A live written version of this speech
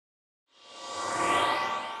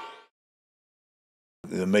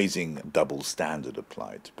an amazing double standard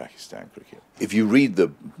applied to Pakistan cricket. If you read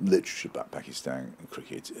the literature about Pakistan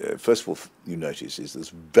cricket, first of all, you notice is there's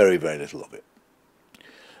very, very little of it.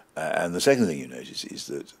 And the second thing you notice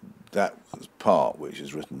is that part, which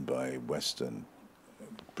is written by Western,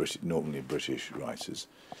 normally British writers,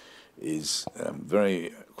 is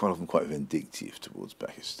quite often quite vindictive towards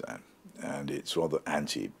Pakistan, and it's rather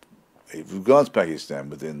anti. It regards Pakistan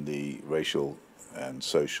within the racial and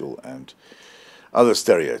social and other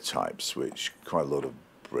stereotypes which quite a lot of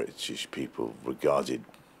British people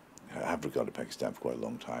have regarded Pakistan for quite a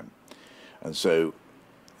long time, and so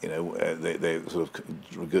they're sort of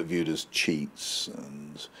viewed as cheats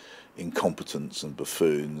and incompetents and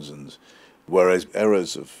buffoons, and whereas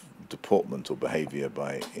errors of deportment or behaviour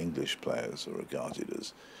by English players are regarded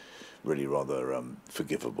as really rather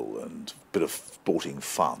forgivable and a bit of sporting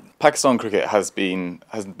fun. Pakistan cricket has been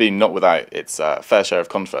not without its fair share of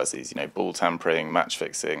controversies. Ball tampering, match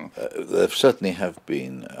fixing. There certainly have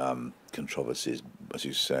been controversies, as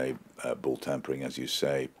you say, ball tampering, as you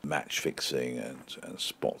say, match fixing and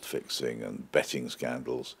spot fixing and betting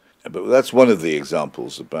scandals. But that's one of the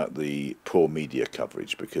examples about the poor media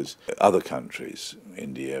coverage, because other countries,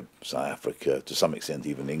 India, South Africa, to some extent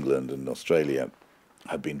even England and Australia,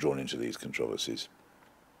 have been drawn into these controversies.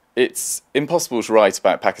 It's impossible to write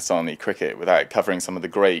about Pakistani cricket without covering some of the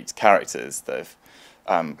great characters that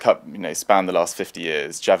have spanned the last 50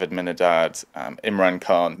 years. Javed Minadad, Imran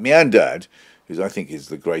Khan. Miandad, who I think is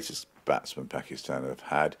the greatest batsman Pakistan have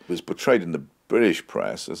had, was portrayed in the British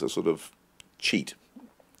press as a sort of cheat,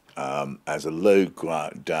 as a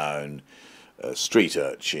low-down street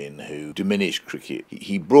urchin who diminished cricket.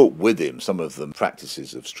 He brought with him some of the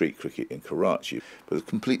practices of street cricket in Karachi, but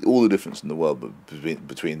all the difference in the world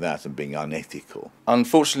between that and being unethical.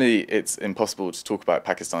 Unfortunately, it's impossible to talk about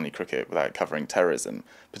Pakistani cricket without covering terrorism,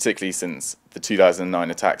 particularly since the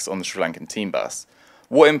 2009 attacks on the Sri Lankan team bus.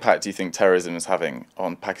 What impact do you think terrorism is having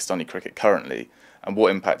on Pakistani cricket currently, and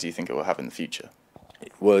what impact do you think it will have in the future?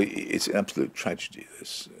 Well, it's an absolute tragedy,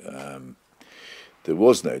 this. There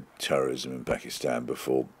was no terrorism in Pakistan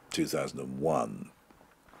before 2001,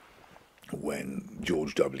 when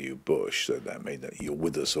George W. Bush, so that made that "you're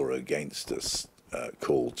with us or against us"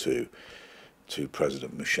 call to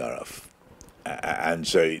President Musharraf, and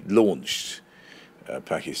so it launched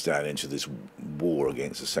Pakistan into this war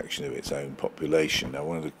against a section of its own population. Now,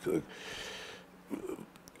 one of the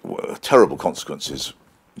terrible consequences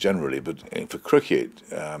generally, but for cricket,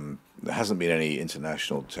 there hasn't been any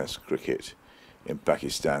international Test cricket in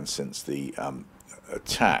Pakistan since the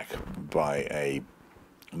attack by a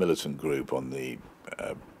militant group on the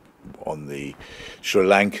Sri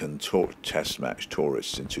Lankan Test match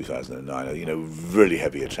tourists in 2009. Really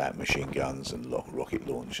heavy attack, machine guns and rocket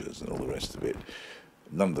launchers and all the rest of it.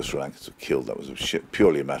 None of the Sri Lankans were killed. That was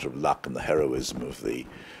purely a matter of luck and the heroism of the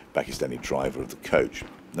Pakistani driver of the coach.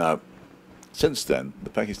 Now, since then, the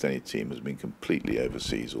Pakistani team has been completely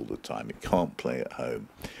overseas all the time. It can't play at home.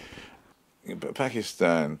 But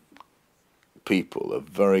Pakistan people are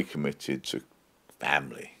very committed to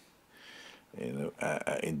family,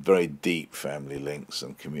 in very deep family links,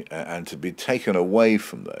 and to be taken away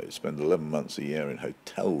from those, spend 11 months a year in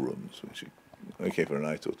hotel rooms, which are okay for a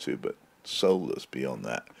night or two, but soulless beyond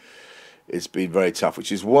that. It's been very tough,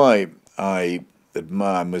 which is why I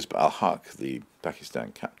admire Misbah al-Haq, the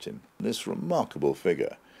Pakistan captain. This remarkable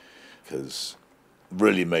figure has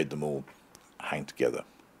really made them all hang together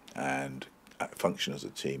and function as a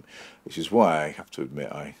team, which is why I have to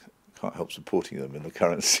admit I can't help supporting them in the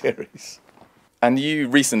current series. And you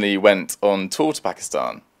recently went on tour to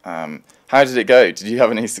Pakistan. How did it go? Did you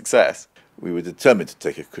have any success? We were determined to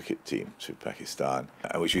take a cricket team to Pakistan,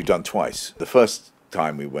 which we've done twice. The first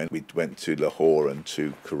time we went to Lahore and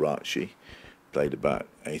to Karachi, played about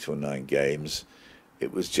 8 or 9 games.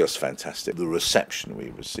 It was just fantastic. The reception we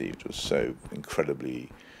received was so incredibly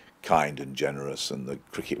kind and generous, and the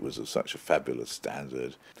cricket was of such a fabulous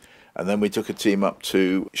standard. And then we took a team up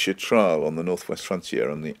to Chitral on the northwest frontier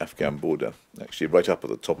on the Afghan border, actually right up at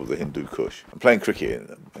the top of the Hindu Kush, and playing cricket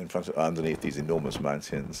underneath these enormous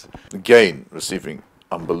mountains. Again, receiving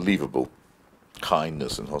unbelievable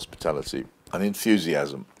kindness and hospitality and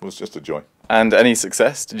enthusiasm. It was just a joy. And any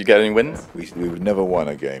success? Did you get any wins? We would never won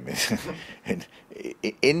a game.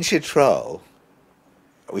 In Chitral,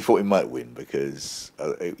 we thought we might win because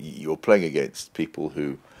you're playing against people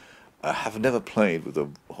who have never played with a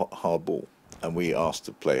hard ball, and we asked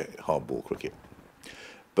to play hard ball cricket.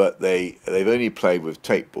 But they've only played with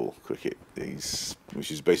tape ball cricket,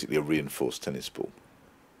 which is basically a reinforced tennis ball.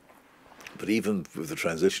 But even with the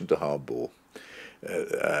transition to hard ball,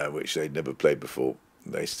 which they'd never played before,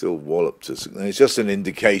 they still walloped us. And it's just an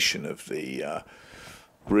indication of the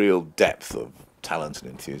real depth of talent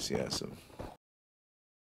and enthusiasm.